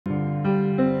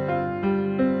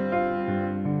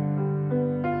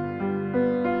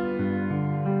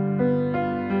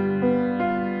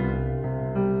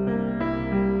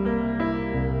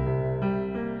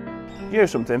You know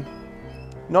something?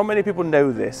 Not many people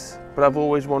know this, but I've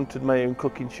always wanted my own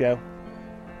cooking show.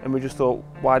 And we just thought,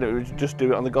 why don't we just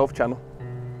do it on the Golf Channel?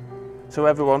 So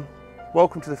everyone,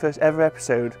 welcome to the first ever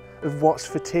episode of What's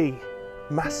for Tea,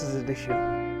 Masters Edition.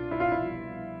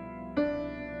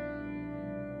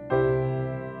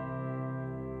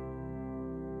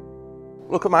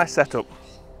 Look at my setup,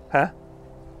 huh?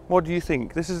 What do you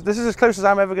think? This is as close as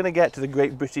I'm ever going to get to the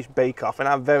Great British Bake Off, and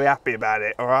I'm very happy about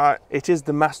it, all right? It is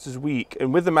the Masters Week,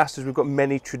 and with the Masters we've got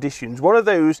many traditions. One of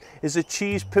those is a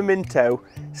cheese pimento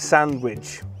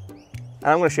sandwich.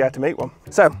 And I'm going to show you how to make one.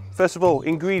 So, first of all,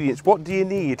 ingredients. What do you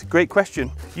need? Great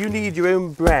question. You need your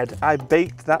own bread. I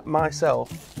baked that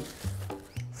myself.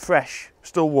 Fresh,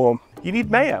 still warm. You need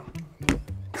mayo,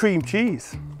 cream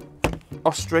cheese,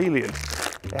 Australian.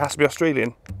 It has to be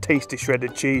Australian. Tasty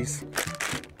shredded cheese.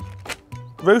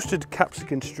 Roasted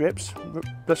capsicum strips.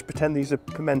 Let's pretend these are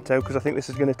pimento because I think this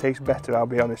is going to taste better, I'll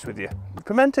be honest with you.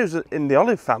 Pimento's in the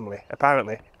olive family,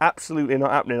 apparently. Absolutely not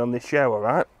happening on this show,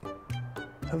 alright?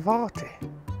 Havarti.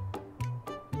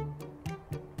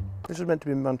 This is meant to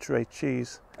be Monterey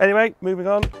cheese. Anyway, moving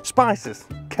on. Spices.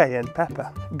 Cayenne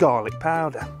pepper. Garlic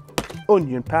powder.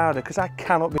 Onion powder, because I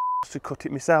cannot be to cut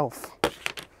it myself.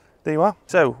 There you are.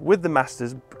 So, with the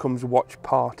Masters comes watch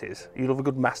parties. You love a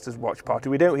good Masters watch party.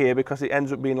 We don't here because it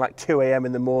ends up being like 2 AM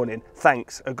in the morning.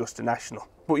 Thanks, Augusta National.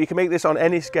 But you can make this on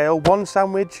any scale. 1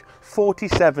 sandwich,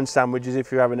 47 sandwiches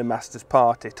if you're having a Masters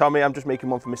party. Tommy, I'm just making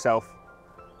one for myself.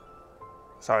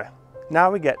 Sorry.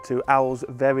 Now we get to Al's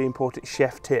very important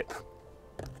chef tip.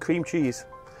 Cream cheese.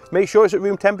 Make sure it's at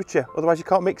room temperature, otherwise you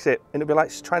can't mix it. And it'll be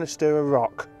like trying to stir a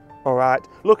rock. All right.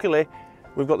 Luckily,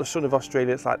 we've got the sun of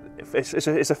Australia. It's like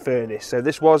it's a furnace. So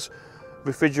this was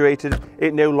refrigerated.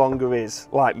 It no longer is,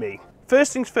 like me.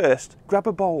 First things first, grab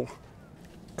a bowl.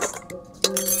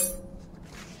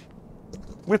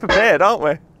 We're prepared, aren't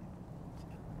we?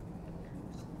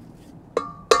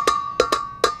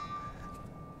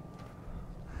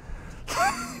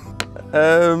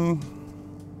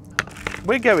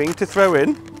 We're going to throw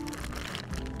in.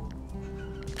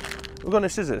 We've got no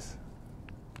scissors.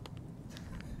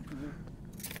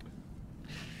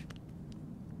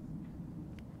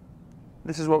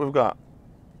 This is what we've got.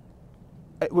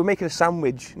 We're making a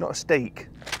sandwich, not a steak.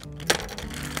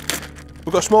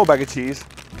 We've got a small bag of cheese.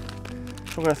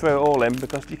 So I'm going to throw it all in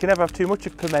because you can never have too much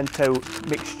of pimento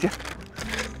mixture.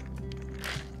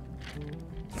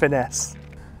 Finesse.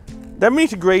 Then we need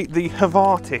to grate the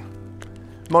Havarti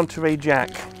Monterey Jack.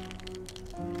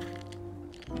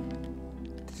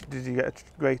 Did you get a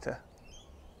grater?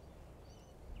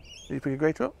 Did you pick a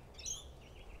grater up?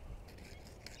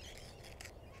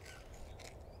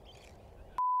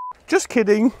 Just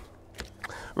kidding.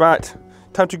 Right,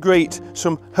 time to grate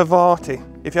some Havarti.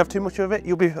 If you have too much of it,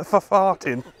 you'll be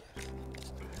farting.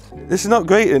 This is not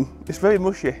grating, it's very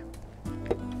mushy.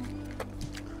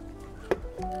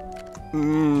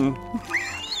 Mmm.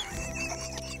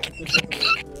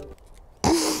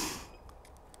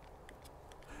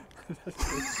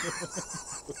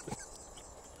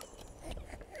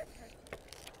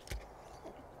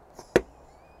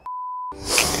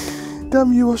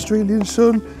 Damn you, Australian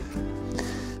son.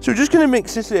 So we're just going to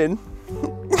mix this in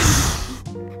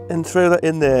and throw that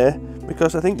in there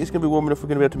because I think it's going to be warm enough we're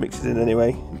going to be able to mix it in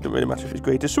anyway. It doesn't really matter if it's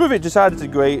grated. Some of it decided to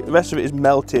grate, the rest of it is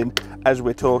melting as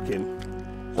we're talking.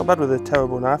 It's not bad with a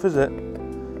terrible knife, is it?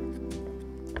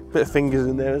 Bit of fingers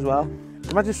in there as well.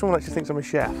 Imagine if someone actually thinks I'm a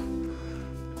chef.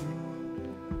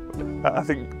 I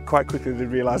think quite quickly they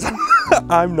realise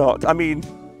I'm not. I mean,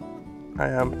 I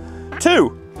am.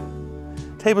 2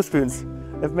 tablespoons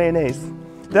of mayonnaise.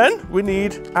 Then we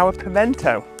need our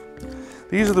pimento.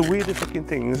 These are the weirdest looking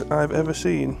things I've ever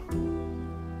seen.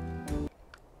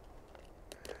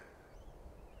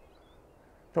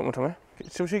 Don't want to, eh?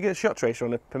 So should you get a shot tracer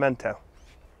on a pimento?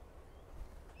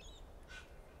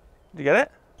 Did you get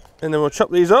it? And then we'll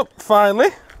chop these up,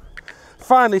 finally.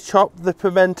 Finally chop the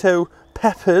pimento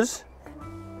peppers.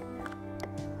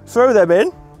 Throw them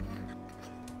in.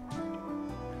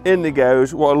 In it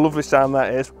goes. What a lovely sound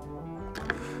that is.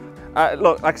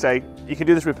 Look, like I say, you can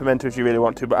do this with pimento if you really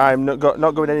want to, but I'm not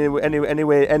going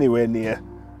anywhere near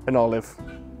an olive.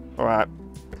 All right.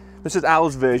 This is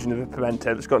Al's version of a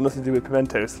pimento that's got nothing to do with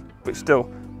pimentos, but still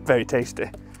very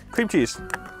tasty. Cream cheese.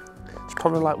 It's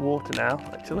probably like water now,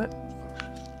 actually.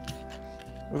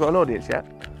 We've got an audience yet?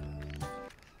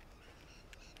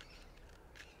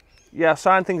 Yeah, I'll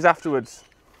sign things afterwards.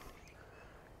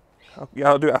 Yeah,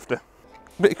 I'll do it after.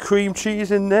 Bit of cream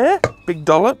cheese in there, big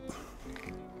dollop.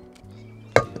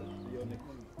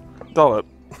 Dollop.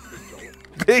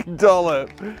 Big dollop.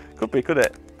 Could be, could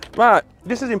it? Right,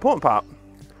 this is the important part.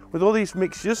 With all these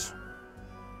mixtures,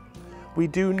 we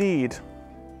do need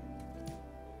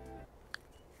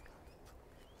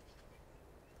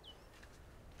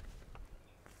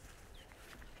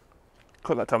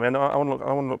cut that, Tommy. I want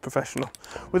to look professional.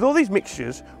 With all these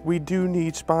mixtures, we do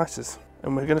need spices,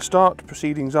 and we're going to start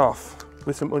proceedings off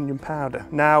with some onion powder.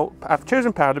 Now, I've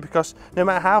chosen powder because no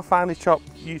matter how finely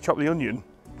you chop the onion,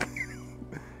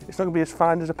 it's not going to be as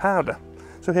fine as a powder.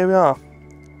 So here we are.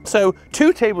 So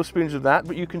 2 tablespoons of that,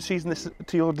 but you can season this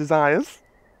to your desires.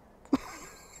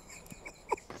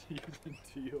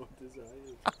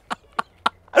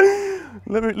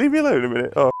 Leave me alone a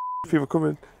minute. Oh, people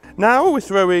coming. Now we're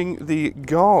throwing the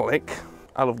garlic.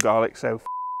 I love garlic, so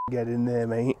get in there,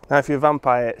 mate. Now if you're a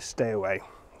vampire, stay away.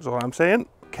 That's all I'm saying.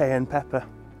 Cayenne pepper.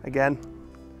 Again,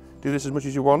 do this as much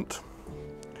as you want.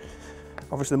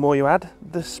 Obviously, the more you add,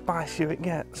 the spicier it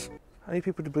gets. I need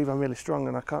people to believe I'm really strong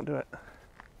and I can't do it.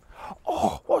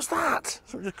 Oh, what's that?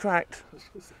 Something just cracked.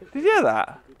 Did you hear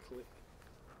that?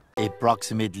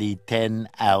 Approximately 10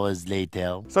 hours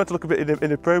later. It's starting to look a bit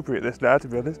inappropriate this now, to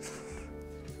be honest.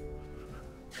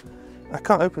 I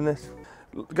can't open this.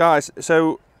 Guys,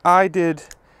 so I did,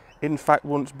 in fact,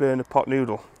 once burn a pot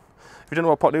noodle. If you don't know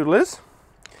what pot noodle is,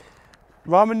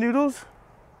 ramen noodles,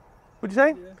 would you say?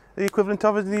 Yeah. The equivalent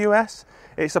of it in the US.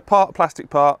 It's a plastic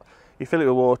pot, you fill it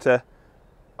with water,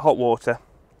 hot water,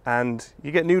 and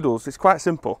you get noodles. It's quite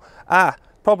simple.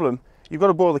 Problem, you've got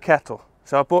to boil the kettle.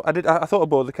 So I thought I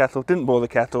boiled the kettle, didn't boil the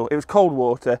kettle. It was cold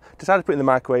water, decided to put it in the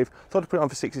microwave, thought to put it on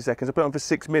for 60 seconds, I put it on for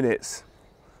 6 minutes.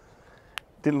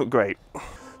 Didn't look great.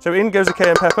 So in goes the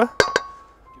cayenne pepper.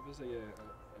 Give us a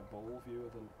bowl view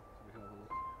of them so we can have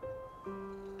a look.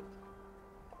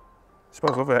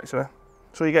 Smells lovely actually.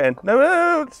 So you get in.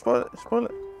 No, spoil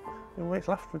it. You'll wait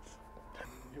till afterwards.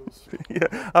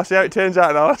 Yeah, I'll see how it turns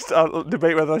out and I'll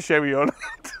debate whether I'll show you or not.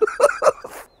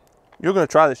 You're going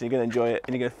to try this and you're going to enjoy it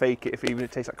and you're going to fake it even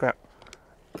if it tastes like crap.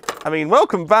 I mean,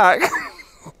 welcome back.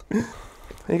 There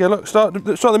you go, look, start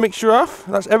the mixture off.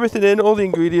 That's everything in, all the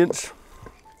ingredients.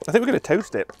 I think we're going to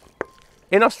toast it.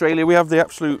 In Australia, we have the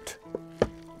absolute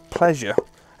pleasure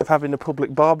of having a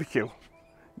public barbecue.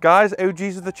 Guys,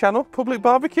 OGs of the channel, public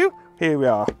barbecue. Here we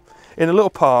are, in a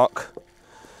little park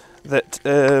that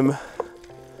I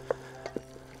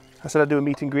said I'd do a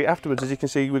meet and greet afterwards. As you can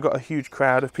see, we've got a huge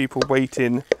crowd of people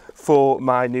waiting for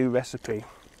my new recipe.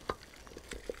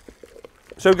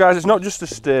 So guys, it's not just a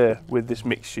stir with this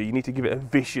mixture, you need to give it a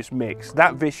vicious mix.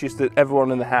 That vicious that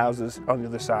everyone in the houses on the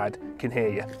other side can hear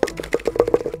you.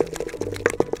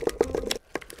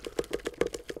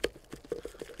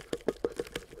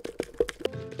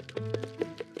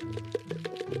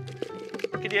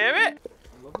 Can you hear it?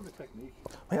 I'm loving the technique.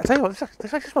 Mate, I tell you what, this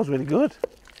actually smells really good.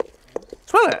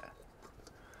 Smell it?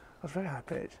 That's very high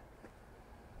pitch.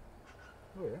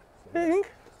 Oh yeah. You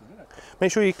think?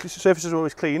 Make sure your surfaces are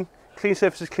always clean. Clean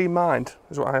surfaces, clean mind,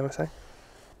 is what I always say.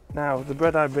 Now, the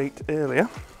bread I baked earlier.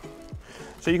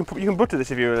 So you can butter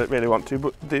this if you really want to,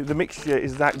 but the mixture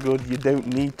is that good you don't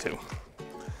need to.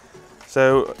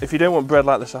 So if you don't want bread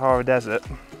like the Sahara Desert,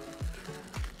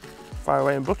 fire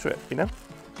away and butter it, you know?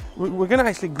 We're going to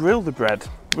actually grill the bread.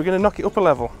 We're going to knock it up a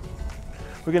level.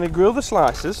 We're going to grill the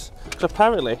slices, because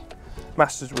apparently,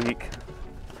 Masters Week,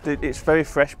 it's very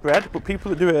fresh bread, but people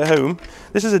that do it at home,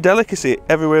 this is a delicacy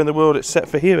everywhere in the world except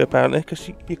for here apparently, because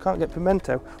you can't get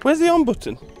pimento. Where's the on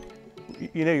button?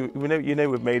 You know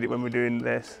we've made it when we're doing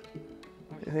this.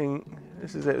 I think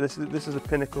this is it. This is the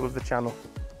pinnacle of the channel.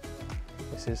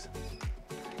 This is.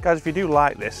 Guys, if you do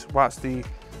like this, whilst the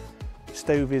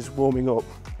stove is warming up,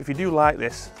 if you do like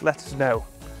this, let us know,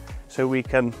 so we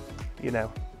can, you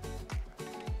know,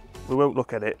 we won't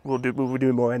look at it. We'll be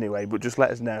doing more anyway, but just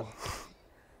let us know.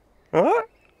 All right.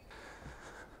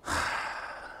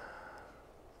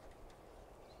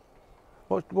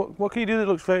 What can you do that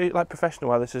looks very like professional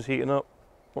while this is heating up?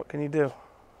 What can you do?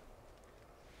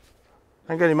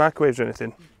 I ain't got any microwaves or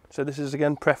anything. So this is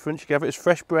again preference. You can have it as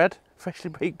fresh bread, freshly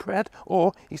baked bread,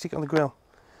 or you stick it on the grill.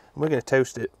 And we're going to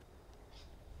toast it.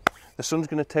 The sun's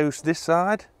going to toast this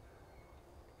side.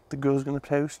 The grill's going to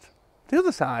toast the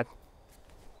other side.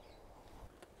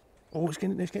 Oh, we're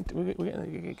getting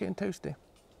toasty.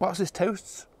 Whilst this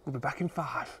toasts, we'll be back in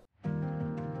 5.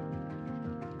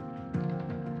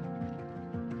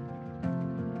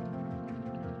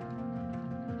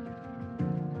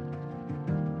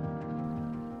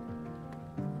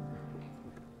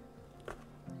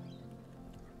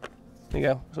 There you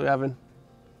go, that's what we're having.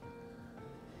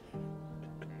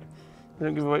 We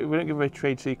don't give away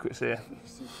trade secrets here.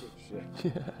 Secret chef.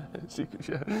 Yeah, secret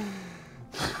chef.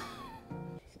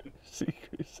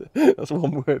 Secrets. That's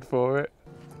one word for it.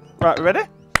 Right, ready?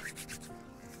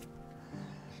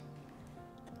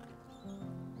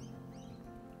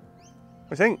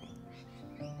 I think.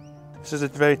 This is a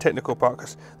very technical part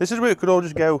because this is where it could all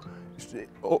just go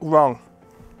wrong.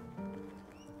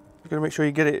 You've got to make sure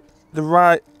you get it the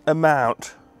right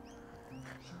amount.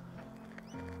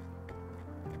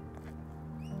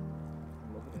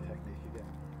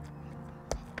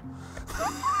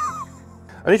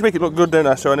 I need to make it look good, don't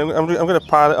I? So I'm going to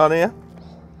pile it on here.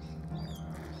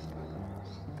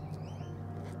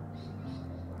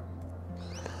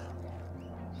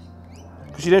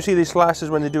 Because you don't see these slices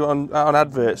when they do it on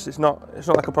adverts. It's not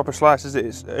like a proper slice, is it?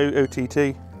 It's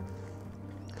OTT.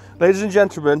 Ladies and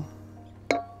gentlemen,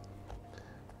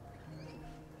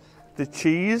 the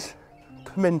cheese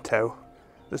pimento,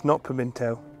 that's not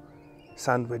pimento,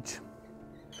 sandwich.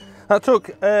 That took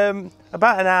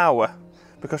about an hour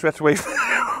because we had to wait.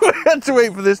 We had to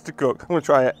wait for this to cook. I'm going to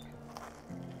try it.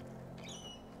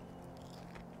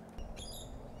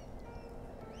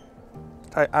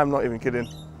 I'm not even kidding.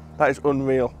 That is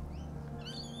unreal.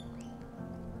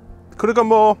 Could have gone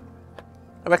more,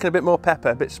 I reckon a bit more pepper,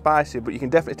 a bit spicy, but you can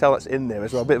definitely tell that's in there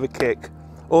as well, a bit of a kick.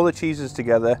 All the cheeses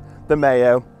together, the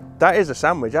mayo. That is a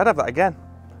sandwich. I'd have that again.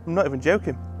 I'm not even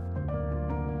joking.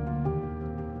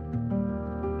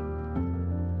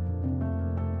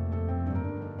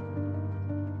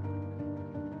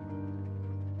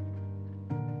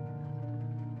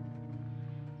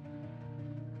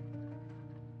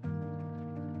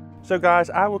 So guys,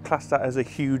 I would class that as a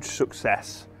huge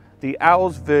success. The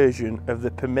Owl's version of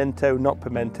the Pimento, not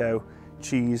Pimento,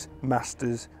 Cheese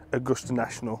Masters Augusta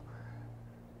National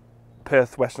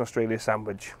Perth, Western Australia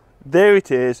sandwich. There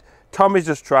it is. Tommy's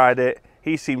just tried it.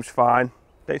 He seems fine.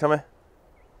 Don't you, Tommy?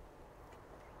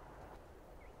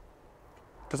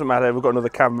 Doesn't matter, we've got another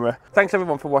camera. Thanks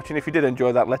everyone for watching. If you did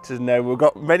enjoy that, let us know. We've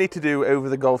got many to do over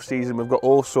the golf season. We've got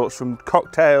all sorts, from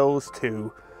cocktails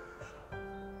to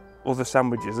other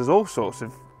sandwiches. There's all sorts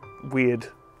of weird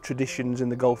traditions in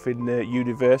the golfing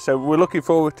universe, so we're looking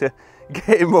forward to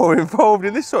getting more involved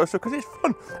in this sort of stuff because it's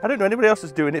fun. I don't know anybody else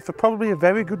that's doing it for probably a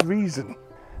very good reason.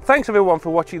 Thanks everyone for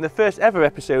watching the first ever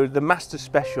episode, the Master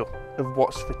Special of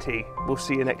What's for Tea. We'll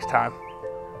see you next time.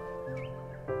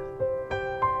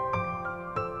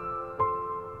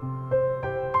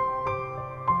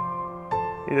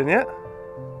 You done yet?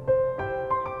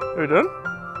 Are we done?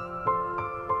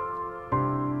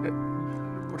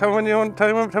 Tell me when you want. Tell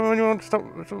me when you want to stop.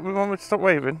 Want me to stop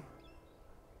waving?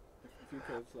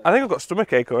 I think I've got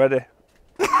stomach ache already.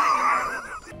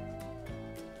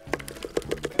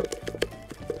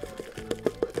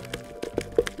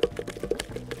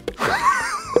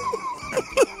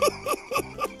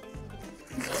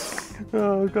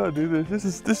 Oh, I can't do this.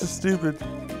 This is stupid.